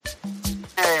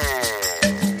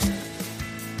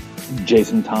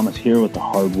Jason Thomas here with the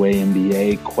Hardway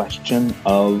MBA question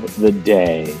of the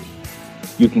day.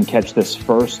 You can catch this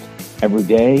first every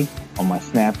day on my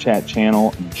Snapchat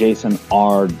channel,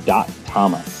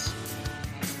 jasonr.thomas.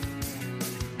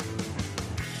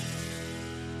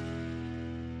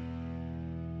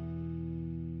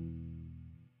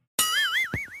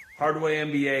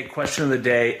 Hardway MBA question of the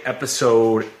day,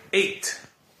 episode 8.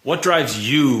 What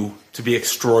drives you to be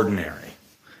extraordinary?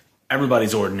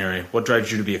 Everybody's ordinary. What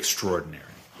drives you to be extraordinary?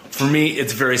 For me,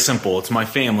 it's very simple. It's my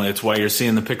family. It's why you're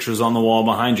seeing the pictures on the wall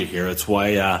behind you here. It's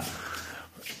why,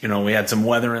 we had some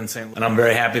weather in St. Louis. And I'm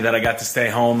very happy that I got to stay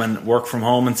home and work from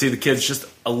home and see the kids just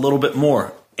a little bit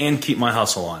more and keep my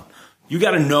hustle on. You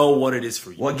got to know what it is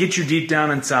for you. What gets you deep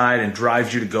down inside and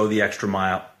drives you to go the extra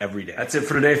mile every day. That's it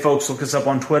for today, folks. Look us up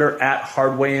on Twitter at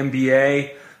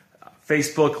HardwayMBA,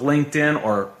 Facebook, LinkedIn,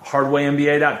 or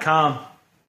hardwaymba.com.